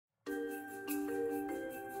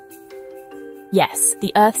Yes,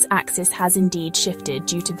 the Earth's axis has indeed shifted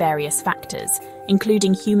due to various factors,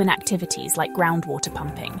 including human activities like groundwater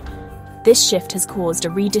pumping. This shift has caused a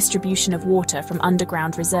redistribution of water from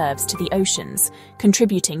underground reserves to the oceans,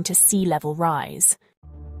 contributing to sea level rise.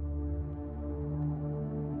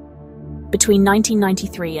 Between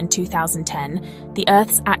 1993 and 2010, the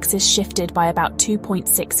Earth's axis shifted by about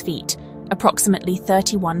 2.6 feet, approximately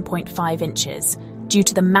 31.5 inches, due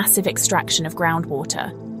to the massive extraction of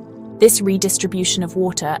groundwater. This redistribution of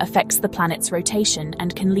water affects the planet's rotation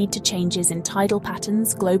and can lead to changes in tidal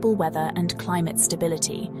patterns, global weather, and climate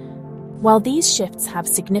stability. While these shifts have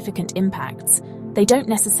significant impacts, they don't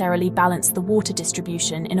necessarily balance the water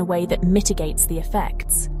distribution in a way that mitigates the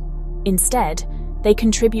effects. Instead, they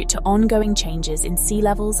contribute to ongoing changes in sea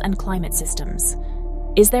levels and climate systems.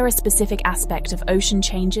 Is there a specific aspect of ocean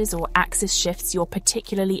changes or axis shifts you're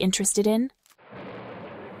particularly interested in?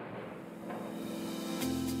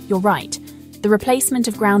 You're right. The replacement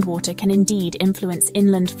of groundwater can indeed influence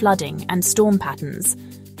inland flooding and storm patterns.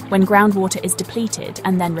 When groundwater is depleted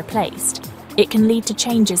and then replaced, it can lead to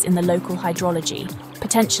changes in the local hydrology,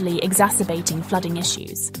 potentially exacerbating flooding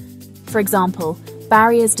issues. For example,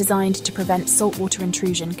 barriers designed to prevent saltwater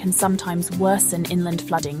intrusion can sometimes worsen inland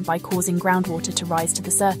flooding by causing groundwater to rise to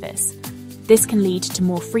the surface. This can lead to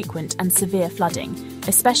more frequent and severe flooding,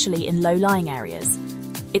 especially in low-lying areas.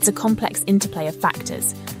 It's a complex interplay of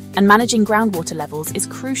factors, and managing groundwater levels is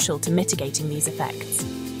crucial to mitigating these effects.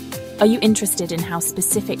 Are you interested in how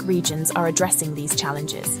specific regions are addressing these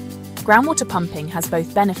challenges? Groundwater pumping has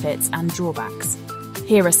both benefits and drawbacks.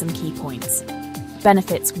 Here are some key points.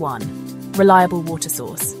 Benefits 1. Reliable water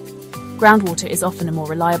source. Groundwater is often a more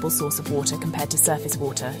reliable source of water compared to surface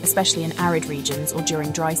water, especially in arid regions or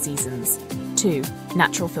during dry seasons. 2.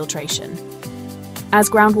 Natural filtration. As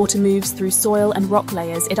groundwater moves through soil and rock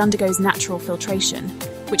layers, it undergoes natural filtration,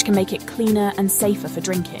 which can make it cleaner and safer for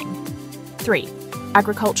drinking. 3.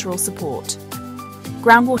 Agricultural support.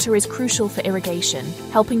 Groundwater is crucial for irrigation,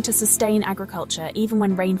 helping to sustain agriculture even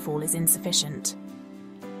when rainfall is insufficient.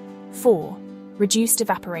 4. Reduced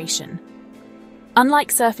evaporation.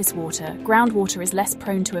 Unlike surface water, groundwater is less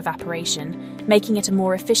prone to evaporation, making it a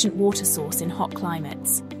more efficient water source in hot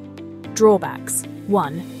climates. Drawbacks.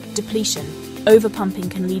 1. Depletion.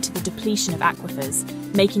 Overpumping can lead to the depletion of aquifers,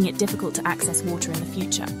 making it difficult to access water in the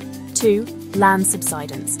future. 2. Land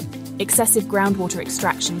subsidence. Excessive groundwater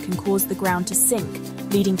extraction can cause the ground to sink,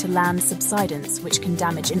 leading to land subsidence, which can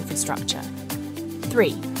damage infrastructure.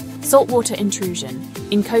 3. Saltwater intrusion.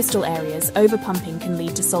 In coastal areas, overpumping can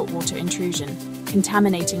lead to saltwater intrusion,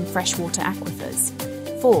 contaminating freshwater aquifers.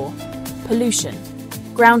 4. Pollution.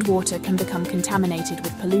 Groundwater can become contaminated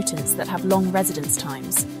with pollutants that have long residence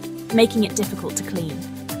times, making it difficult to clean.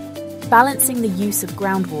 Balancing the use of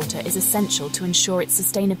groundwater is essential to ensure its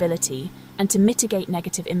sustainability and to mitigate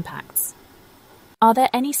negative impacts. Are there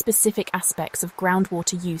any specific aspects of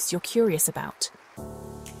groundwater use you're curious about?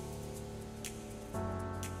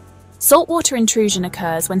 Saltwater intrusion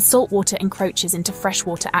occurs when saltwater encroaches into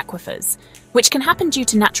freshwater aquifers, which can happen due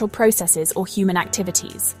to natural processes or human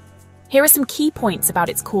activities. Here are some key points about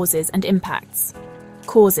its causes and impacts.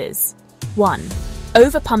 Causes. 1.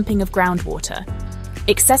 Overpumping of groundwater.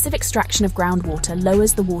 Excessive extraction of groundwater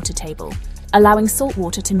lowers the water table, allowing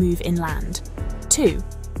saltwater to move inland. 2.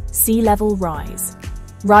 Sea level rise.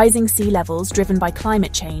 Rising sea levels driven by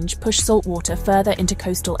climate change push saltwater further into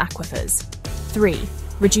coastal aquifers. 3.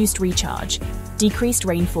 Reduced recharge. Decreased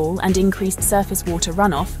rainfall and increased surface water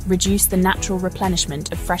runoff reduce the natural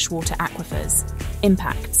replenishment of freshwater aquifers.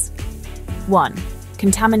 Impacts. 1.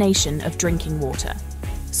 Contamination of drinking water.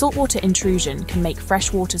 Saltwater intrusion can make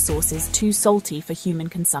freshwater sources too salty for human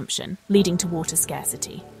consumption, leading to water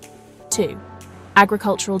scarcity. 2.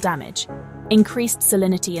 Agricultural damage. Increased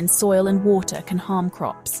salinity in soil and water can harm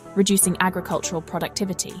crops, reducing agricultural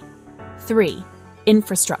productivity. 3.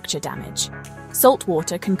 Infrastructure damage.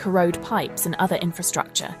 Saltwater can corrode pipes and other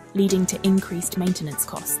infrastructure, leading to increased maintenance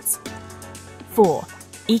costs. 4.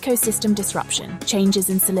 Ecosystem disruption. Changes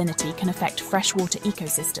in salinity can affect freshwater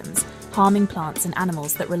ecosystems, harming plants and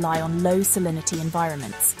animals that rely on low salinity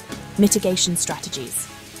environments. Mitigation strategies.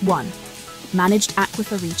 1. Managed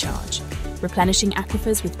aquifer recharge. Replenishing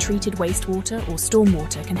aquifers with treated wastewater or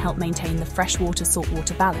stormwater can help maintain the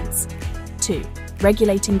freshwater-saltwater balance. 2.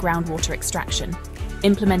 Regulating groundwater extraction.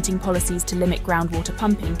 Implementing policies to limit groundwater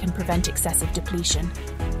pumping can prevent excessive depletion.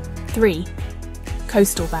 3.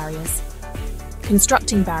 Coastal barriers.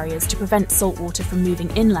 Constructing barriers to prevent saltwater from moving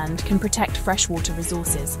inland can protect freshwater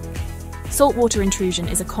resources. Saltwater intrusion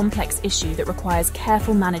is a complex issue that requires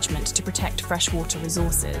careful management to protect freshwater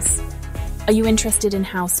resources. Are you interested in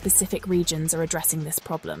how specific regions are addressing this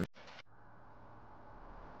problem?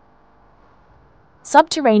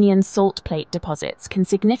 Subterranean salt plate deposits can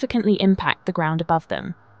significantly impact the ground above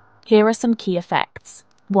them. Here are some key effects.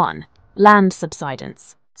 1. Land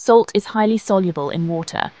subsidence. Salt is highly soluble in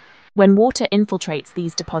water. When water infiltrates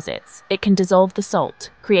these deposits, it can dissolve the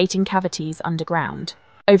salt, creating cavities underground.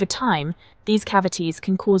 Over time, these cavities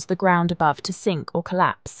can cause the ground above to sink or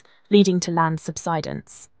collapse, leading to land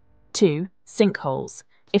subsidence. 2. Sinkholes.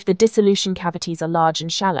 If the dissolution cavities are large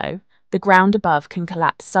and shallow, the ground above can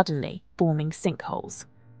collapse suddenly, forming sinkholes.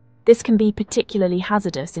 This can be particularly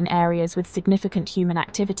hazardous in areas with significant human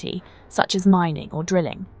activity, such as mining or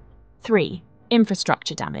drilling. 3.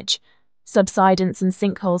 Infrastructure damage. Subsidence and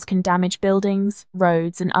sinkholes can damage buildings,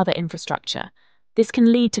 roads, and other infrastructure. This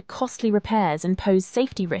can lead to costly repairs and pose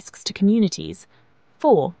safety risks to communities.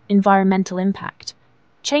 4. Environmental impact.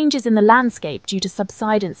 Changes in the landscape due to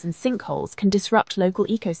subsidence and sinkholes can disrupt local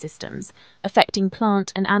ecosystems, affecting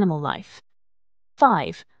plant and animal life.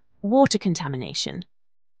 5. Water contamination.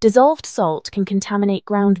 Dissolved salt can contaminate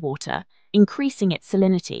groundwater, increasing its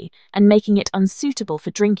salinity and making it unsuitable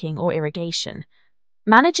for drinking or irrigation.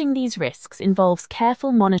 Managing these risks involves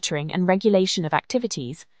careful monitoring and regulation of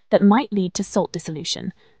activities that might lead to salt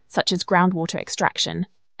dissolution, such as groundwater extraction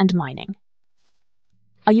and mining.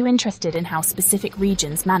 Are you interested in how specific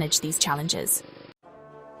regions manage these challenges?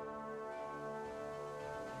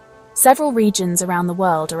 Several regions around the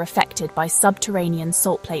world are affected by subterranean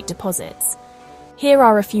salt plate deposits. Here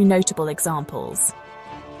are a few notable examples.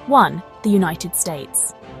 1. The United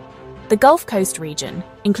States. The Gulf Coast region,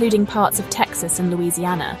 including parts of Texas and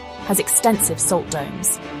Louisiana, has extensive salt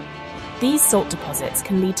domes. These salt deposits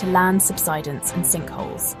can lead to land subsidence and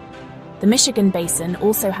sinkholes. The Michigan Basin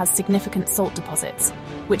also has significant salt deposits,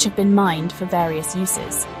 which have been mined for various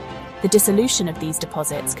uses. The dissolution of these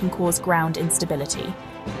deposits can cause ground instability.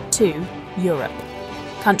 2. Europe.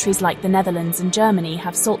 Countries like the Netherlands and Germany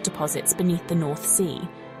have salt deposits beneath the North Sea.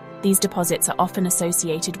 These deposits are often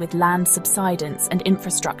associated with land subsidence and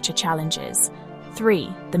infrastructure challenges.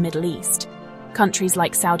 3. The Middle East. Countries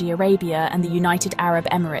like Saudi Arabia and the United Arab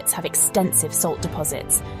Emirates have extensive salt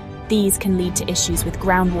deposits. These can lead to issues with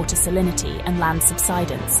groundwater salinity and land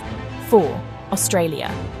subsidence. 4. Australia.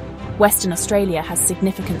 Western Australia has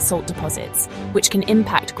significant salt deposits, which can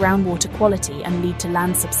impact groundwater quality and lead to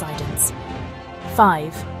land subsidence.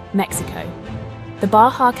 5. Mexico. The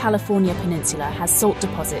Baja California Peninsula has salt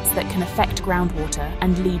deposits that can affect groundwater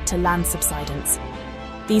and lead to land subsidence.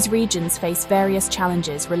 These regions face various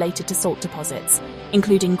challenges related to salt deposits,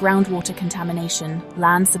 including groundwater contamination,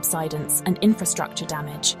 land subsidence, and infrastructure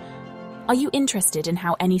damage. Are you interested in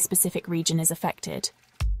how any specific region is affected?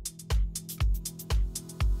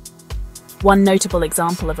 One notable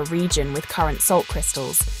example of a region with current salt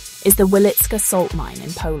crystals is the Wilicka salt mine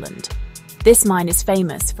in Poland. This mine is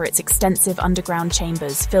famous for its extensive underground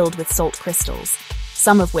chambers filled with salt crystals,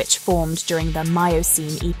 some of which formed during the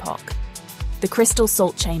Miocene epoch. The crystal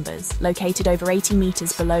salt chambers, located over 80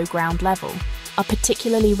 meters below ground level, are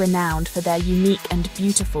particularly renowned for their unique and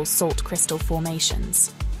beautiful salt crystal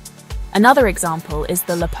formations. Another example is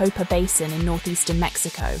the La Popa Basin in northeastern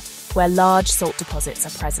Mexico, where large salt deposits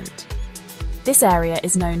are present. This area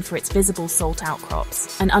is known for its visible salt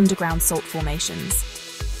outcrops and underground salt formations.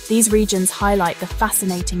 These regions highlight the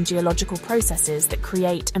fascinating geological processes that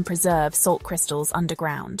create and preserve salt crystals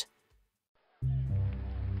underground.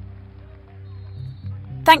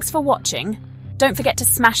 Thanks for watching. Don't forget to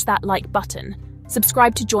smash that like button,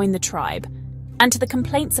 subscribe to join the tribe, and to the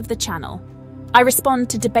complaints of the channel. I respond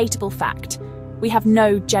to debatable fact. We have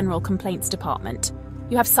no general complaints department.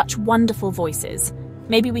 You have such wonderful voices.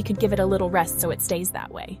 Maybe we could give it a little rest so it stays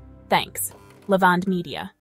that way. Thanks. LaVand Media.